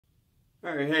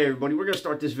Alright, hey everybody, we're going to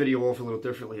start this video off a little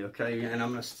differently, okay? And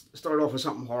I'm going to start off with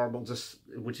something horrible,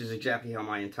 which is exactly how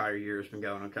my entire year has been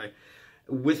going, okay?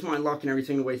 With my luck and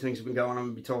everything, the way things have been going, I'm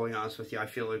going to be totally honest with you. I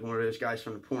feel like one of those guys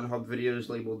from the Pornhub videos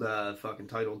labeled, fucking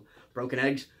titled, Broken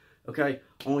Eggs, okay?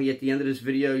 Only at the end of this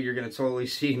video, you're going to totally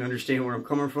see and understand where I'm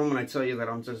coming from when I tell you that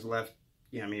I'm just left,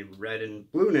 red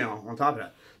and blue now on top of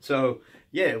that. So,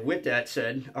 yeah, with that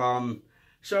said,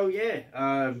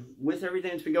 with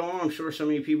everything that's been going on, I'm sure so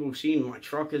many people have seen my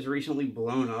truck has recently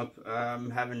blown up.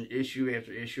 I'm having issue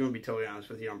after issue, and to be totally honest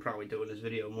with you, I'm probably doing this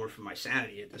video more for my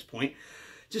sanity at this point,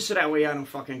 just so that way I don't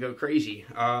fucking go crazy.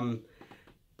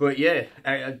 But yeah,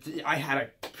 I had a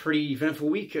pretty eventful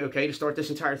week, okay, to start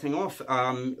this entire thing off.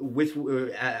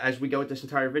 As we go with this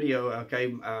entire video, okay,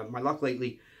 my luck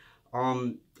lately,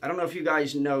 I don't know if you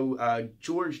guys know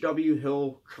George W.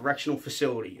 Hill Correctional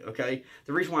Facility, okay?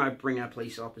 The reason why I bring that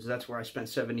place up is that's where I spent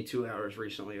 72 hours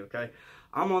recently, okay?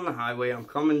 I'm on the highway. I'm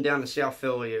coming down to South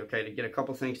Philly, okay, to get a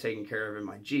couple things taken care of in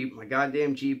my Jeep. My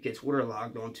goddamn Jeep gets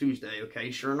waterlogged on Tuesday, okay?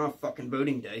 Sure enough, fucking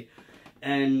boating day.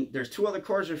 And there's two other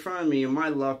cars in front of me, and my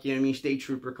luck, state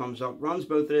trooper comes up, runs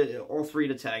all three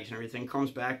of the tags and everything, comes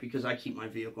back because I keep my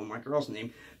vehicle in my girl's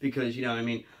name because,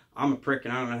 I'm a prick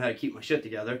and I don't know how to keep my shit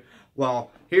together. Well,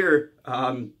 here,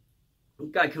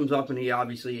 guy comes up and he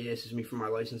obviously asks me for my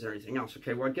license and everything else.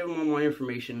 Okay, well, I give him all my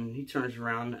information and he turns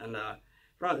around and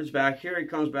runs back. Here he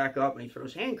comes back up and he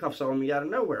throws handcuffs on me out of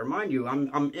nowhere. Mind you,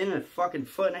 I'm in a fucking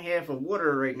 1.5 foot of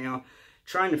water right now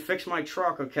trying to fix my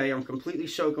truck, okay? I'm completely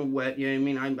soaking wet,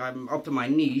 I'm up to my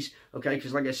knees, okay?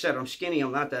 Because like I said, I'm skinny,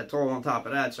 I'm not that tall on top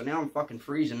of that. So now I'm fucking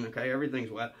freezing, okay? Everything's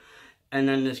wet. And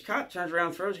then this cop turns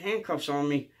around, throws handcuffs on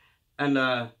me. And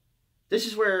this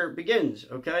is where it begins,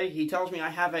 okay? He tells me I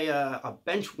have a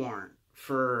bench warrant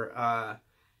for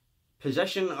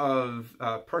possession of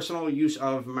personal use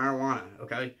of marijuana,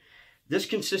 okay? This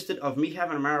consisted of me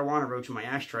having a marijuana roach in my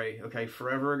ashtray, okay,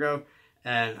 forever ago.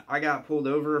 And I got pulled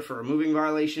over for a moving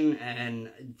violation,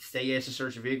 and they asked to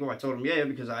search the vehicle. I told them, yeah,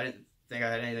 because I didn't think I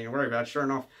had anything to worry about. Sure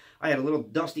enough, I had a little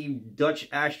dusty Dutch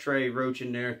ashtray roach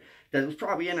in there that was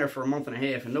probably in there for a month and a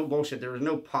half, and no bullshit, there was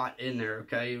no pot in there,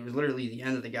 okay? It was literally the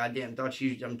end of the goddamn Dutch.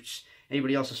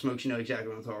 Anybody else that smokes, you know exactly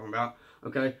what I'm talking about,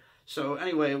 okay? So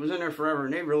anyway, it was in there forever,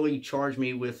 and they really charged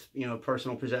me with,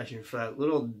 personal possession for that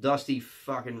little dusty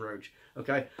fucking roach,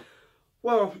 okay?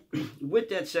 Well, with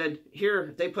that said,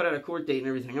 here, they put out a court date and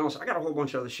everything else. I got a whole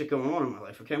bunch of other shit going on in my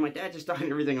life, okay? My dad just died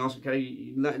and everything else,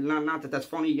 okay? Not that that's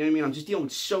funny, I'm just dealing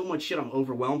with so much shit, I'm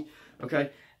overwhelmed,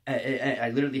 okay?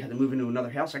 I literally had to move into another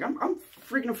house. Like, I'm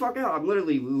freaking the fuck out. I'm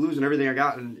literally losing everything I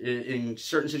got in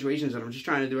certain situations, and I'm just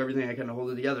trying to do everything I can to hold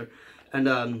it together.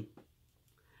 And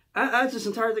as this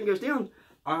entire thing goes down,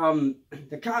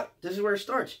 the cop, this is where it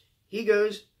starts. He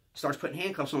starts putting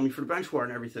handcuffs on me for the bench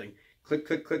warrant and everything. Click,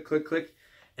 click, click, click, click.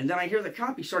 And then I hear the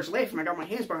cop, he starts laughing. I got my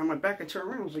hands behind my back. I turn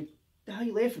around. I was like, what the hell are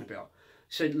you laughing about? I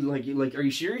said, like, are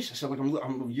you serious? I said,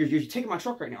 you're taking my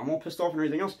truck right now. I'm all pissed off and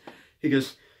everything else. He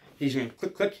goes, he's going to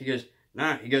click, click. He goes,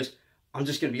 nah. He goes, I'm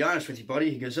just going to be honest with you, buddy.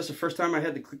 He goes, that's the first time I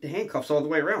had to click the handcuffs all the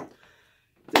way around.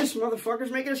 This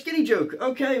motherfucker's making a skinny joke.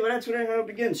 Okay, well, that's how it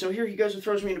begins. So here he goes and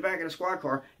throws me in the back of the squad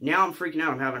car. Now I'm freaking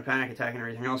out. I'm having a panic attack and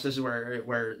everything else. This is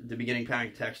where the beginning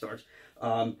panic attack starts.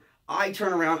 I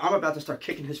turn around. I'm about to start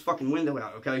kicking his fucking window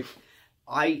out, okay?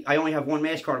 I only have one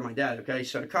mask card on my dad, okay?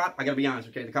 So the cop, I gotta be honest,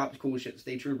 okay? The cop is cool as shit. The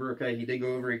state trooper, okay? He did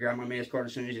go over, he grabbed my mask card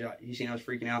as soon as he seen I was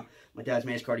freaking out. My dad's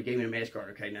mask card, he gave me the mask card,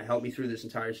 okay? Now help me through this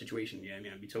entire situation. Yeah,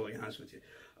 I'll be totally honest with you.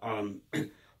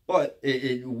 But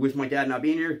with my dad not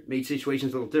being here, made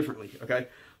situations a little differently, okay?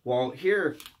 Well,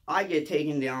 here, I get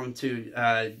taken down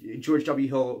to George W.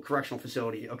 Hill Correctional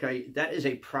Facility, okay? That is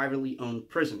a privately owned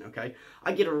prison, okay?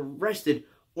 I get arrested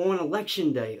on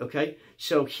election day, okay?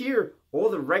 So here, all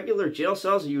the regular jail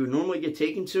cells that you would normally get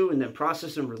taken to and then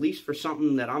processed and released for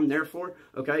something that I'm there for,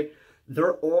 okay?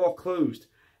 They're all closed.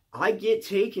 I get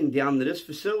taken down to this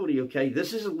facility, okay?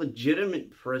 This is a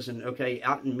legitimate prison, okay?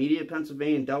 Out in Media,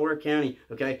 Pennsylvania, Delaware County,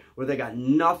 okay? Where they got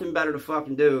nothing better to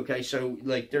fucking do, okay? So,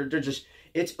 like, they're just,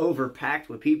 it's overpacked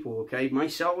with people, okay? My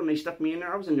cell, when they stuck me in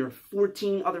there, I was in there with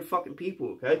 14 other fucking people,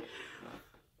 okay?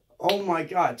 Oh my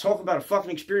God, talk about a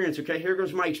fucking experience, okay? Here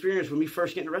goes my experience with me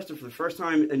first getting arrested for the first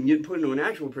time and getting put into an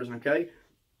actual prison, okay?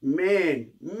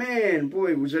 Man,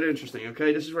 boy, was it interesting,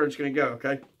 okay? This is where it's going to go,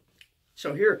 okay?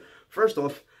 So here, first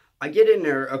off, I get in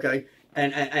there, okay?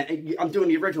 And I'm doing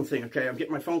the original thing, okay? I'm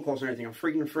getting my phone calls and everything. I'm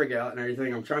freaking the frig out and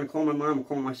everything. I'm trying to call my mom. I'm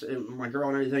calling my girl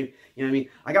and everything. You know what I mean?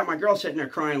 I got my girl sitting there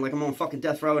crying like I'm on fucking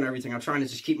death row and everything. I'm trying to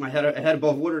just keep my head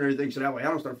above water and everything so that way I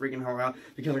don't start freaking the hell out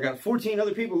because I got 14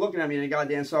 other people looking at me in the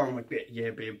goddamn cell. I'm like,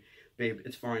 yeah, babe,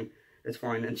 it's fine. It's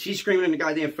fine. And she's screaming in the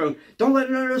goddamn phone, don't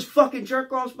let none of those fucking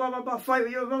jerk-offs, blah, blah, blah, fight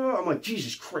with you, blah, blah, blah. I'm like,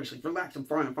 Jesus Christ, like, relax, I'm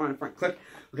fine, I'm fine, I'm fine. Click,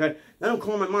 okay? Then I'm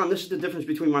calling my mom. This is the difference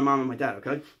between my mom and my dad,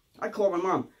 okay? I call my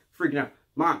mom, freaking out.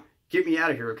 Mom, get me out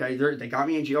of here, okay? They got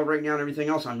me in jail right now and everything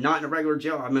else. I'm not in a regular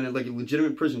jail. I'm in like a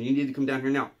legitimate prison. You need to come down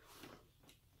here now.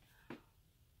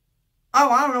 Oh,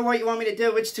 I don't know what you want me to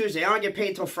do. It's Tuesday. I don't get paid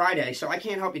until Friday, so I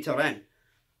can't help you till then.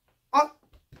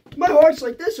 My heart's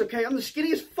like this, okay? I'm the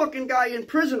skinniest fucking guy in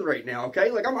prison right now,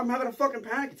 okay? Like, I'm having a fucking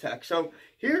panic attack. So,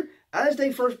 here, as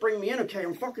they first bring me in, okay,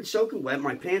 I'm fucking soaking wet.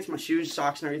 My pants, my shoes,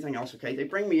 socks, and everything else, okay? They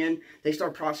bring me in. They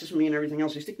start processing me and everything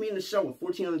else. They stick me in the cell with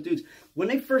 14 other dudes. When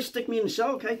they first stick me in the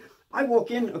cell, okay, I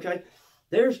walk in, okay?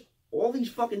 There's all these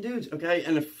fucking dudes, okay?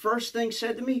 And the first thing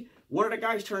said to me, one of the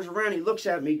guys turns around, he looks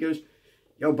at me, he goes,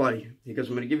 yo, buddy, he goes,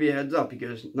 I'm going to give you a heads up. He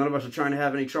goes, none of us are trying to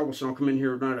have any trouble, so don't come in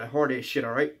here with none of that hard-ass shit,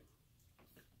 all right?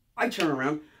 I turn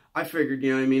around. I figured,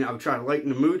 you know what I mean, I would try to lighten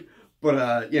the mood, but,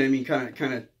 you know what I mean,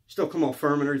 kind of still come all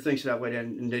firm and everything, so that way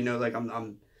they know, like, I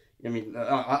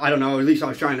don't know, at least I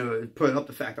was trying to put up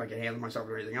the fact that I could handle myself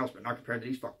and everything else, but not compared to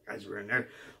these fucking guys who were in there.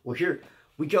 Well, here,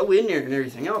 we go in there and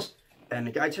everything else, and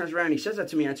the guy turns around and he says that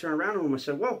to me. I turn around to him. I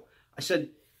said, well,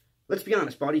 let's be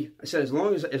honest, buddy. I said, as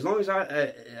long as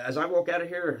I walk out of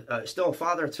here, still a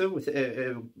father too,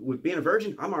 with being a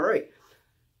virgin, I'm all right.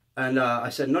 And I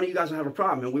said, none of you guys will have a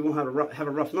problem, and we won't have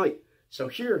a rough night. So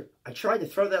here, I tried to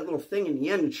throw that little thing in the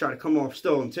end and try to come off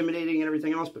still intimidating and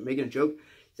everything else, but making a joke.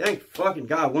 Thank fucking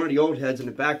God, one of the old heads in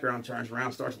the background turns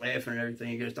around, starts laughing and everything.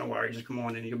 He goes, don't worry, just come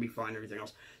on in, you'll be fine and everything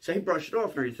else. So he brushed it off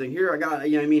and everything. Here I got,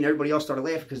 you know what I mean, everybody else started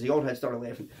laughing because the old head started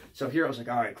laughing. So here I was like,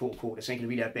 all right, cool, this ain't going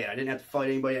to be that bad. I didn't have to fight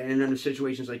anybody in under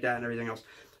situations like that and everything else.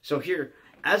 So here,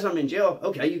 as I'm in jail,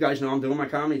 okay, you guys know I'm doing my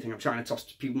comedy thing. I'm trying to tell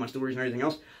people my stories and everything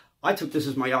else. I took this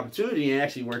as my opportunity and it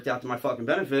actually worked out to my fucking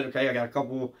benefit, okay? I got a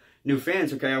couple new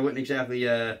fans, okay? I wouldn't exactly,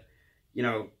 you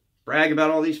know, brag about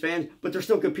all these fans, but they're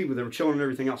still good people. They were chilling and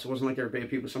everything else. It wasn't like they were bad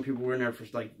people. Some people were in there for,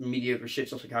 like, mediocre shit,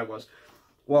 just like I was.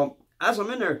 Well, as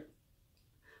I'm in there,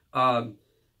 you know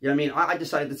what I mean? I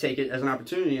decided to take it as an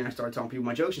opportunity, and I started telling people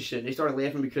my jokes and shit. And they started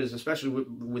laughing because, especially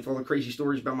with all the crazy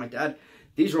stories about my dad,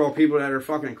 these are all people that are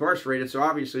fucking incarcerated, so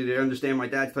obviously they understand my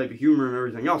dad's type of humor and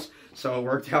everything else. So it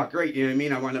worked out great, you know what I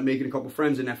mean? I wound up making a couple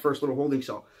friends in that first little holding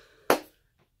cell.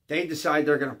 They decide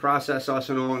they're going to process us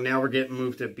and all, and now we're getting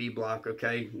moved to B block,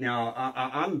 okay? Now,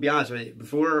 I'm going to be honest with you.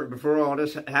 Before all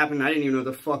this happened, I didn't even know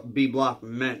what the fuck B block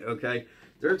meant, okay?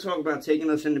 They're talking about taking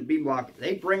us into B block.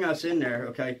 They bring us in there,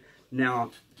 okay?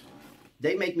 Now,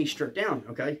 they make me strip down,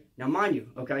 okay? Now, mind you,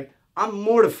 okay? I'm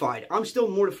mortified. I'm still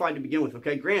mortified to begin with,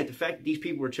 okay? Granted, the fact that these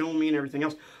people were chilling me and everything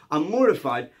else, I'm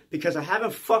mortified because I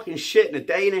haven't fucking shit in a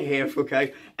day and a half,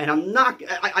 okay? And I'm not,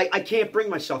 I can't bring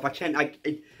myself.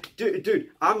 Dude,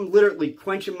 I'm literally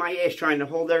quenching my ass trying to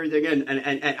hold everything in,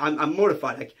 and I'm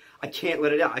mortified. I can't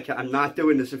let it out. I'm not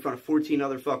doing this in front of 14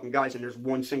 other fucking guys, and there's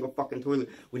one single fucking toilet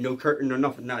with no curtain or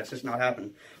nothing. No, it's just not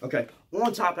happening. Okay,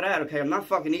 on top of that, okay, I'm not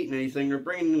fucking eating anything. They're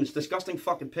bringing in this disgusting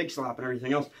fucking pig slop and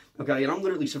everything else, okay, and I'm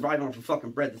literally surviving off of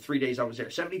fucking bread the 3 days I was there.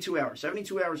 72 hours.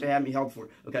 72 hours they had me held for,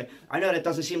 okay? I know that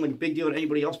doesn't seem like a big deal to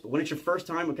anybody else, but when it's your first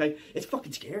time, okay, it's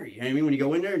fucking scary. You know what I mean? When you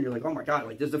go in there and you're like, oh my God,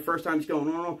 like, this is the first time it's going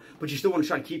on, but you still want to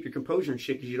try to keep your composure and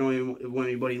shit because you don't even want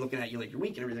anybody looking at you like you're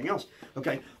weak and everything else,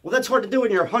 okay? Well, that's hard to do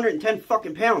when you're 110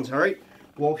 fucking pounds, all right?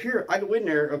 Well, here, I go in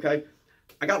there, okay?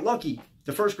 I got lucky.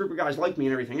 The first group of guys like me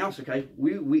and everything else, okay?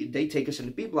 They take us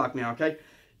into B block now, okay?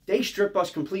 They strip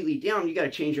us completely down. You got to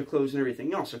change your clothes and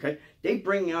everything else, okay? They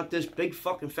bring out this big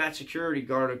fucking fat security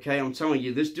guard, okay? I'm telling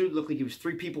you, this dude looked like he was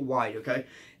 3 people wide, okay?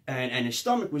 And his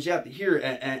stomach was out to here.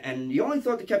 And the only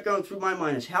thought that kept going through my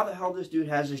mind is how the hell this dude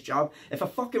has this job. If a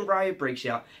fucking riot breaks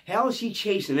out, how is he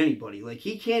chasing anybody? Like,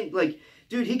 he can't, like,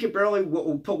 dude, he could barely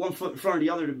put one foot in front of the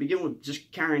other to begin with,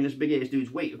 just carrying this big-ass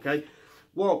dude's weight, okay?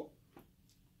 Well,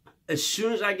 as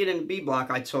soon as I get into B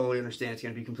block, I totally understand it's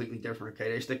going to be completely different,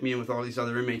 okay? They stick me in with all these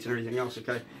other inmates and everything else,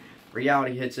 okay?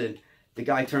 Reality hits in. The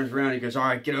guy turns around, he goes, all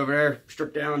right, get over there,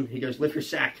 strip down. He goes, lift your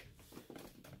sack.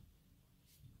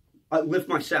 I lift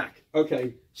my sack.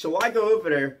 Okay, so I go over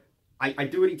there. I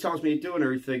do what he tells me to do and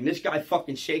everything. This guy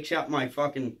fucking shakes out my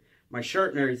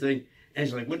shirt and everything. And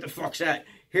he's like, what the fuck's that?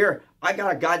 Here, I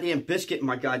got a goddamn biscuit in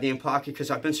my goddamn pocket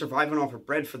because I've been surviving off of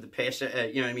bread for the past, you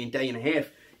know what I mean, day and a half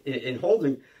in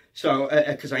holding. So,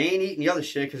 because I ain't eating the other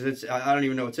shit because I don't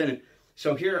even know what's in it.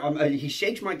 So here, he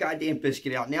shakes my goddamn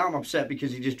biscuit out. Now I'm upset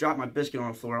because he just dropped my biscuit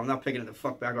on the floor. I'm not picking it the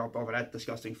fuck back up over that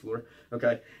disgusting floor.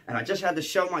 Okay, and I just had to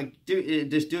show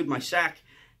this dude my sack.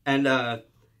 And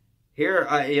here,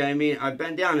 I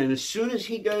bend down, and as soon as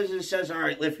he goes and says, "All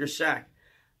right, lift your sack,"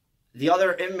 the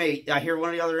other inmate, I hear one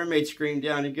of the other inmates scream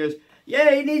down. He goes,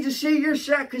 Yeah, he needs to see your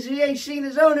shot because he ain't seen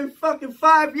his own in fucking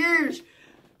 5 years.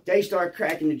 They start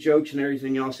cracking the jokes and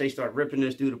everything else. They start ripping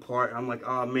this dude apart. And I'm like,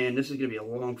 oh, man, this is going to be a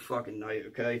long fucking night,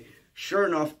 okay? Sure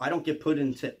enough, I don't get put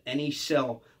into any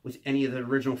cell with any of the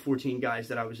original 14 guys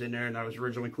that I was in there and I was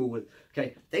originally cool with.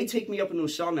 Okay, they take me up into a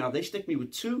cell now. They stick me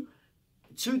with two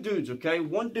dudes, okay?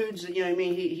 One dude's, you know what I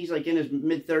mean, he's like in his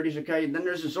mid-30s, okay? And then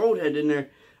there's this old head in there,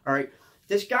 all right?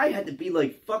 This guy had to be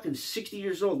like fucking 60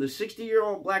 years old. This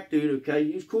 60-year-old black dude, okay?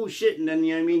 He was cool as shit, and then,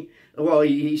 you know what I mean? Well,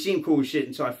 he seemed cool as shit,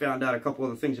 and so I found out a couple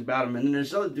other things about him. And then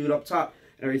there's this other dude up top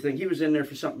and everything. He was in there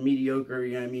for something mediocre,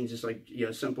 you know what I mean? Just like, you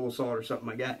know, simple assault or something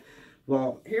like that.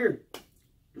 Well, here,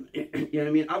 you know what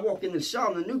I mean? I walk in the cell,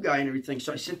 I'm the new guy and everything,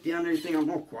 so I sit down and everything, I'm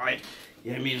all quiet.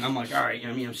 You know what I mean? I'm like, all right, you know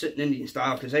what I mean? I'm sitting Indian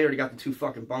style because they already got the 2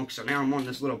 fucking bunks, so now I'm on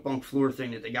this little bunk floor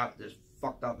thing that they got, this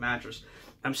fucked up mattress.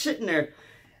 I'm sitting there,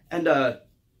 and,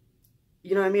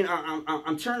 you know what I mean?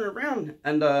 I'm turning around,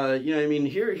 and, you know what I mean?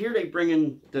 Here they bring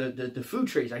in the food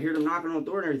trays. I hear them knocking on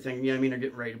the door and everything. You know what I mean? They're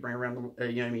getting ready to bring around, the,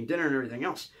 you know what I mean, dinner and everything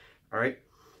else. All right?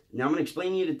 Now, I'm going to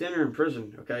explain to you the dinner in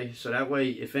prison, okay? So that way,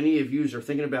 if any of you are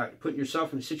thinking about putting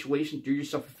yourself in a situation, do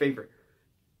yourself a favor.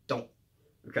 Don't,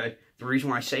 okay? The reason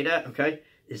why I say that, okay,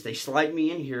 is they slide me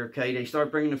in here, okay? They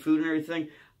start bringing the food and everything.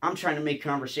 I'm trying to make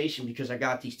conversation because I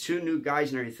got these 2 new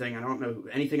guys and everything. I don't know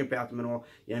anything about them at all.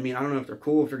 You know what I mean? I don't know if they're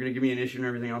cool, if they're going to give me an issue and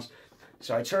everything else.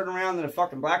 So I turned around to the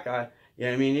fucking black guy. You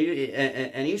know what I mean?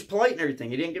 And he was polite and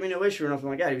everything. He didn't give me no issue or nothing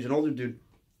like that. He was an older dude.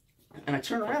 And I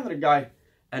turned around to the guy.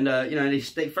 And, you know,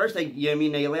 they first, you know what I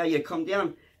mean, they allow you to come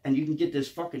down and you can get this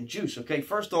fucking juice, okay?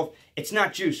 First off, it's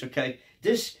not juice, okay?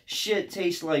 This shit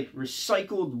tastes like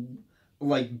recycled,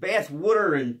 like bath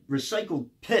water and recycled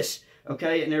piss,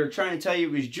 okay? And they were trying to tell you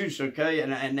it was juice, okay?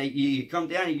 And you come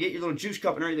down, you get your little juice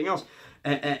cup and everything else.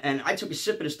 And I took a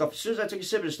sip of this stuff. As soon as I took a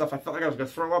sip of this stuff, I felt like I was going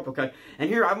to throw up, okay? And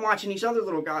here I'm watching these other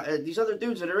little guys, these other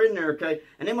dudes that are in there, okay?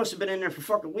 And they must have been in there for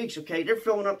fucking weeks, okay? They're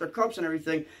filling up their cups and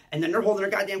everything. And then they're holding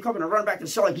their goddamn cup and they're running back to the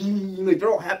cell like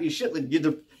they're all happy as shit. Like, get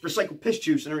the recycled piss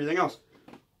juice and everything else.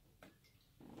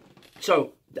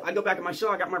 So, I go back in my cell.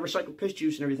 I got my recycled piss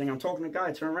juice and everything. I'm talking to the guy.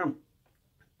 I turn around.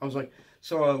 I was like,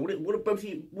 so, what are both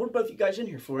you guys in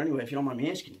here for anyway, if you don't mind me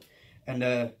asking? And,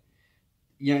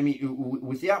 you know what I mean?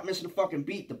 Without missing a fucking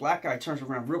beat, the black guy turns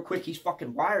around real quick. He's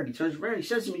fucking wired. He turns around. He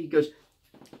says to me, he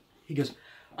goes,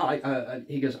 oh,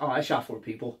 I shot 4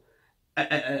 people.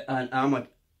 And I'm like,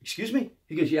 excuse me?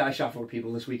 He goes, yeah, I shot 4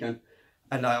 people this weekend.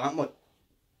 And I'm like,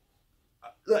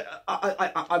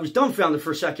 I was dumbfounded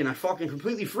for a second. I fucking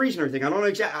completely freeze and everything. I don't know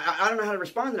exactly. I don't know how to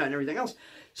respond to that and everything else.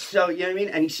 So, you know what I mean?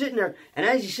 And he's sitting there, and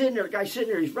as he's sitting there, the guy's sitting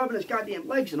there, he's rubbing his goddamn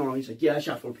legs and all. He's like, yeah, I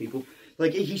shot 4 people.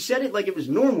 Like, he said it like it was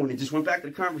normal, and it just went back to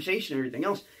the conversation and everything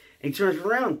else. And he turns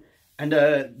around, and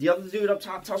the other dude up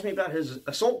top tells me about his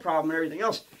assault problem and everything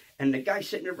else. And the guy's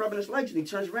sitting there rubbing his legs, and he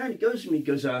turns around, he goes to me, he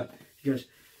goes,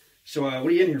 so what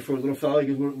are you in here for, little fella?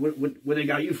 He goes, what they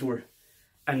got you for?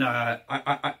 And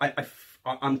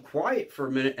I'm quiet for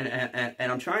a minute,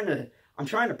 and I'm trying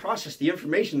to process the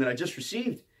information that I just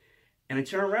received. And I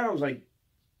turn around, I was like,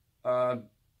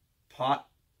 pot.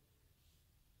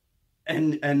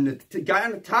 And the guy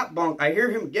on the top bunk, I hear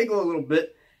him giggle a little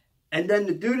bit. And then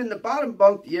the dude in the bottom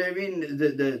bunk, you know what I mean,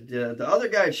 the other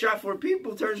guy that shot 4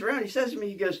 people turns around. He says to me,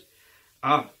 he goes,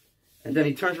 ah. And then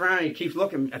he turns around and he keeps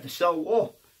looking at the cell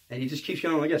wall. And he just keeps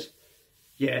going like this.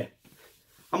 Yeah,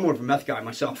 I'm more of a meth guy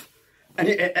myself. And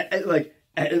like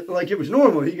it was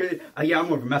normal. He goes, yeah, I'm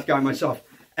more of a meth guy myself.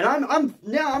 And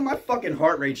now my fucking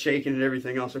heart rate shaking and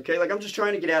everything else, okay? Like, I'm just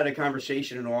trying to get out of the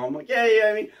conversation and all. I'm like, yeah,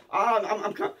 I mean,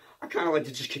 I kind of like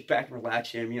to just kick back and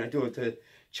relax. You know what I mean? I do it to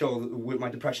chill with my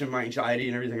depression and my anxiety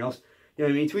and everything else. You know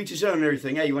what I mean? To each his own and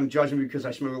everything. Hey, you want to judge me because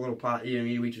I smoke a little pot? You know what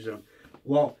I mean? To each his own.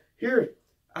 Well, here,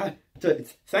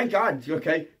 thank God,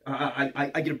 okay?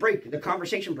 I get a break, the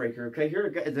conversation breaker, okay?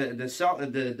 Here,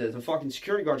 the fucking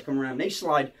security guards come around. They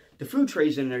slide the food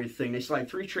trays in and everything. They slide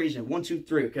 3 trays in, 1, 2,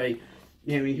 3, okay?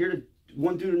 You know what I mean? Here, the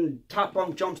one dude in the top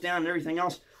bunk jumps down and everything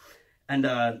else. And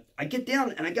I get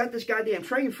down, and I got this goddamn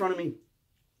tray in front of me.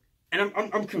 And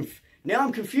now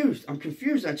I'm confused. I'm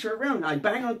confused. I turn around, and I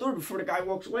bang on the door before the guy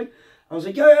walks away. I was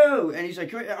like, yo! And he's like,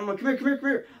 come here. I'm like, come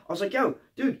here. I was like, yo,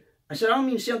 dude. I said, I don't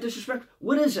mean to sound disrespectful.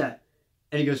 What is that?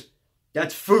 And he goes,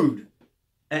 that's food.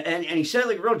 And he said it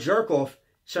like a real jerk off.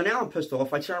 So now I'm pissed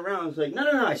off. I turn around, I was like,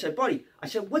 no. I said, buddy. I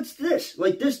said, what's this?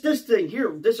 Like, this thing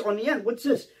here, this on the end, what's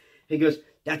this? He goes,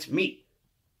 that's meat.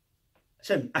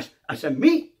 I said,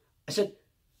 meat? I said,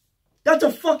 that's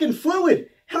a fucking fluid.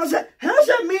 How's that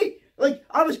meat? Like,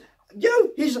 how's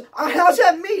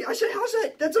that meat? I said, how's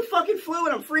that? That's a fucking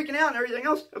fluid. I'm freaking out and everything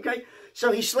else, okay?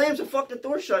 So he slams the fucking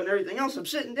door shut and everything else. I'm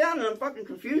sitting down and I'm fucking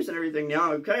confused and everything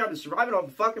now, okay? I've been surviving off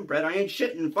of fucking bread. I ain't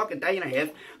shitting in a fucking day and a half.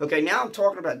 Okay, now I'm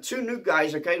talking about 2 new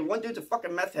guys, okay? One dude's a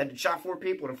fucking meth head that shot 4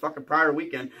 people in a fucking prior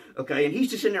weekend, okay? And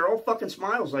he's just in there all fucking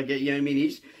smiles like it, you know what I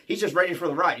mean? He's just ready for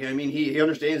the ride, you know what I mean? He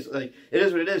understands, like, it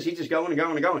is what it is. He's just going and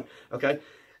going and going, okay?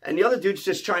 And the other dude's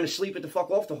just trying to sleep it the fuck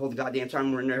off the whole goddamn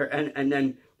time we're in there. And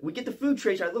then we get the food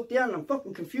trays. I look down and I'm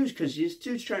fucking confused because this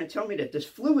dude's trying to tell me that this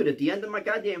fluid at the end of my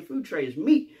goddamn food tray is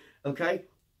meat, okay?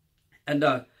 And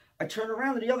I turn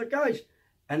around to the other guys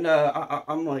and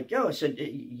I'm like, yo, I said,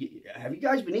 have you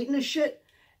guys been eating this shit?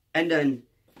 And then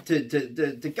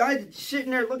the guy that's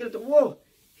sitting there looking at the wall,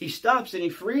 he stops and he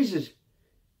freezes.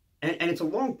 And it's a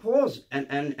long pause.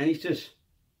 And he's just...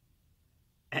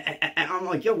 And I'm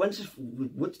like, yo, what's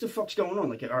the fuck's going on?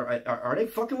 Like, are they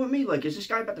fucking with me? Like, is this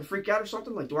guy about to freak out or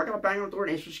something? Like, do I gotta bang on the door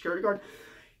and answer the security guard?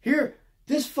 Here,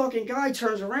 this fucking guy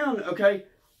turns around, okay,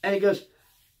 and he goes,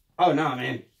 oh, nah,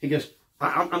 man. He goes,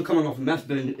 I'm coming off a meth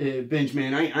binge,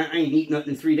 man. I ain't eaten nothing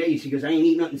in 3 days. He goes, I ain't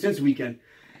eaten nothing since the weekend.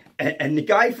 And the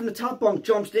guy from the top bunk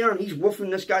jumps down. He's woofing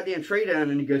this goddamn tray down,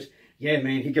 and he goes, yeah,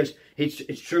 man. He goes,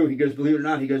 it's true. He goes, believe it or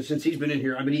not, he goes, since he's been in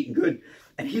here, I've been eating good.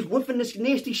 And he's woofing this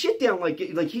nasty shit down like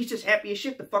he's just happy as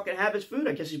shit to fucking have his food.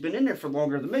 I guess he's been in there for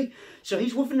longer than me. So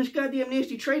he's woofing this goddamn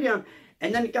nasty tray down.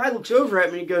 And then the guy looks over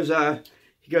at me and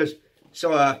he goes,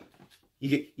 so,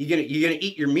 you gonna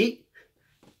eat your meat?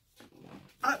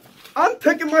 I'm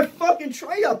picking my fucking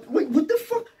tray up. Wait, what the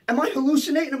fuck? Am I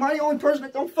hallucinating? Am I the only person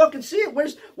that don't fucking see it?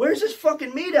 Where's this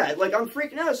fucking meat at? Like, I'm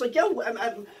freaking out. It's like, yo,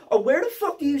 where the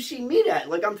fuck do you see meat at?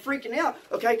 Like, I'm freaking out,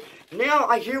 okay? Now,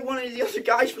 I hear one of the other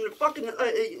guys from the fucking,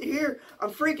 here,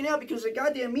 I'm freaking out because of the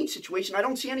goddamn meat situation. I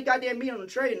don't see any goddamn meat on the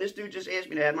tray, and this dude just asked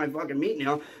me to have my fucking meat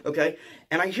now, okay?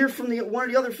 And I hear from one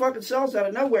of the other fucking cells out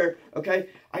of nowhere, okay?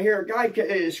 I hear a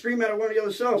guy scream out of one of the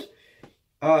other cells.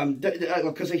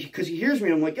 Because he hears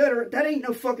me, I'm like, yo, that ain't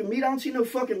no fucking meat. I don't see no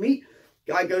fucking meat.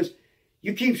 Guy goes,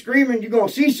 you keep screaming, you're gonna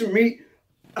see some meat.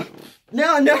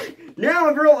 Now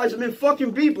I realize I'm in fucking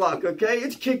B block, okay?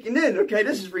 It's kicking in, okay?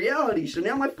 This is reality. So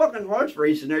now my fucking heart's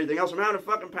racing and everything else. I'm having a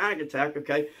fucking panic attack,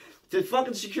 okay? The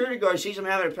fucking security guard sees I'm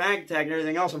having a panic attack and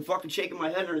everything else. I'm fucking shaking my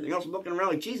head and everything else. I'm looking around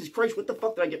like, Jesus Christ, what the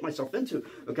fuck did I get myself into,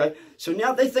 okay? So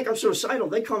now they think I'm suicidal.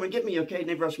 They come and get me, okay? And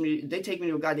they rush me. They take me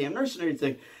to a goddamn nurse and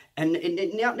everything. And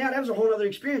now that was a whole other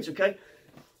experience, okay?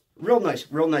 Real nice,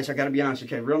 I gotta be honest,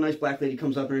 okay? Real nice black lady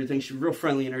comes up and everything. She was real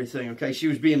friendly and everything, okay? She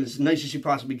was being as nice as she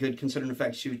possibly could, considering the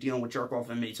fact she was dealing with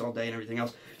jerk-off inmates all day and everything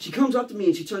else. She comes up to me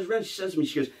and she turns around and she says to me,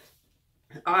 she goes,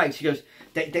 all right, she goes,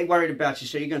 they worried about you,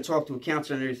 so you're gonna talk to a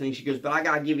counselor and everything. She goes, but I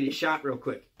gotta give you the shot real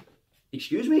quick.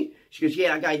 Excuse me? She goes,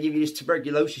 yeah, I gotta give you this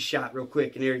tuberculosis shot real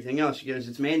quick and everything else. She goes,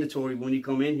 it's mandatory when you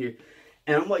come in here.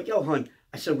 And I'm like, yo, hun,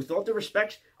 I said, with all due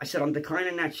respect, I said, I'm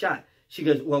declining that shot. She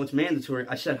goes, well, it's mandatory.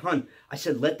 I said, hun, I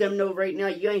said, let them know right now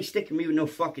you ain't sticking me with no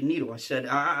fucking needle. I said,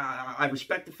 I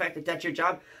respect the fact that that's your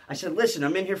job. I said, listen,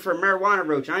 I'm in here for a marijuana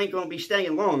roach. I ain't going to be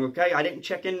staying long, okay? I didn't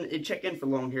check in for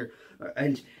long here.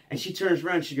 And she turns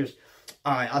around, she goes,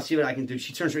 all right, I'll see what I can do.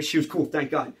 She turns around, she was cool,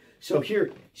 thank God. So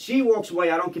here, she walks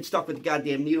away. I don't get stuck with the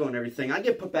goddamn needle and everything. I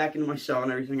get put back into my cell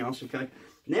and everything else, okay?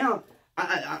 Now,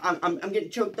 I'm getting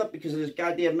choked up because of this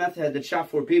goddamn meth head that shot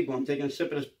 4 people. I'm taking a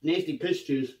sip of this nasty piss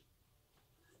juice.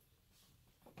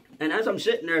 And as I'm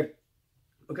sitting there,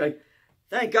 okay,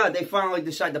 thank God they finally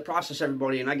decide to process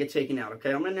everybody and I get taken out,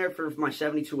 okay? I'm in there for my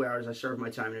 72 hours. I serve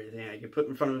my time and everything. I get put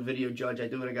in front of a video judge. I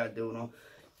do what I got to do and all.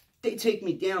 They take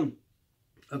me down,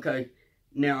 okay?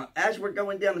 Now, as we're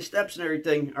going down the steps and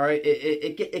everything, all right,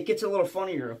 it gets a little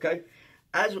funnier, okay?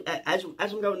 As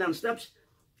I'm going down the steps,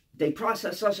 they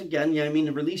process us again, you know what I mean,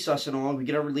 to release us and all. We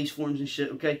get our release forms and shit,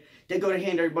 okay? They go to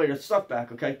hand everybody their stuff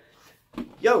back, okay?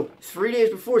 Yo, 3 days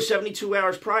before, 72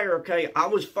 hours prior, okay, I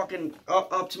was fucking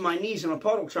up to my knees in a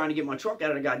puddle trying to get my truck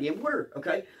out of the goddamn water,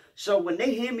 okay? So when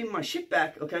they hand me my shit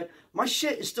back, okay, my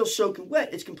shit is still soaking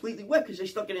wet. It's completely wet because they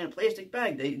stuck it in a plastic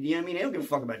bag. You know what I mean? They don't give a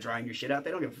fuck about drying your shit out.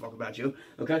 They don't give a fuck about you,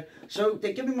 okay? So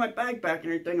they give me my bag back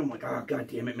and everything. I'm like, oh, God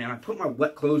damn it, man. I put my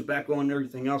wet clothes back on and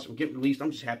everything else. I'm getting released.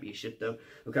 I'm just happy as shit, though,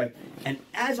 okay? And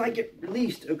as I get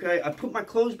released, okay, I put my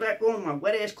clothes back on, my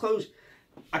wet-ass clothes.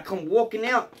 I come walking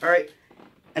out, all right?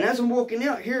 And as I'm walking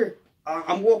out here,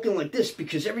 I'm walking like this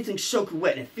because everything's soaking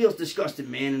wet and it feels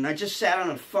disgusting, man. And I just sat on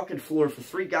a fucking floor for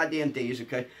 3 goddamn days,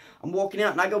 okay? I'm walking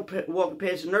out and I go walking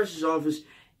past the nurse's office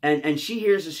and she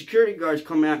hears the security guards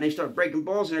come out and they start breaking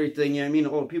balls and everything, you know what I mean?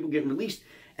 All the people getting released.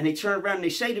 And they turn around and they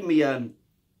say to me,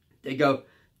 they go,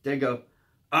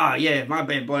 ah, yeah, my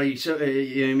bad, buddy. So,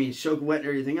 you know what I mean? Soaking wet and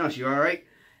everything else. You all right?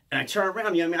 And I turn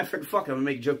around, you know what I mean? I figured, fuck it, I'm going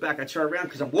to make a joke back. I turn around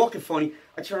because I'm walking funny.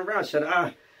 I turn around and said,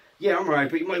 Yeah, I'm alright,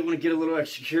 but you might want to get a little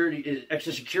extra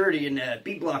security in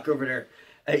B block over there.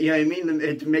 You know what I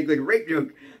mean? To make like a rape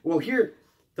joke. Well, here,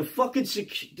 the fucking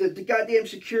the goddamn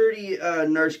security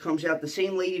nurse comes out, the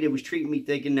same lady that was treating me,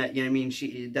 thinking that, you know what I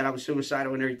mean, that I was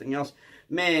suicidal and everything else.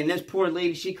 Man, this poor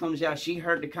lady, she comes out, she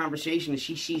heard the conversation, and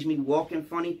she sees me walking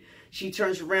funny. She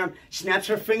turns around, snaps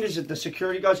her fingers at the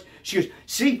security guards. She goes,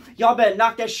 see, y'all better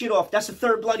knock that shit off. That's the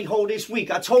third bloody hole this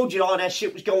week. I told you all that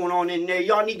shit was going on in there.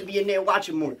 Y'all need to be in there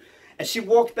watching more. And she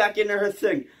walked back into her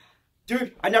thing.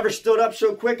 Dude, I never stood up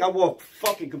so quick. I walked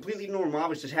fucking completely normal. I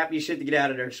was just happy as shit to get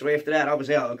out of there. So after that, I was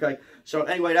out, okay? So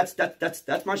anyway,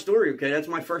 that's my story, okay? That's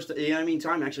my first, you know what I mean,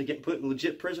 time actually getting put in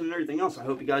legit prison and everything else. I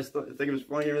hope you guys think it was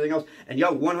funny and everything else. And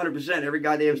yo, 100%, every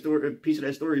goddamn story, piece of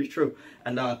that story is true.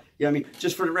 And, you know what I mean,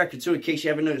 just for the record, too, in case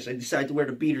you haven't noticed, I decided to wear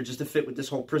the beater just to fit with this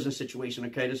whole prison situation,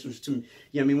 okay? This was to, you know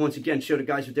what I mean, once again, show the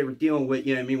guys what they were dealing with,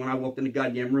 you know what I mean, when I walked in the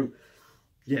goddamn room.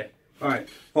 Yeah. All right.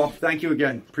 Well, thank you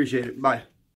again. Appreciate it. Bye.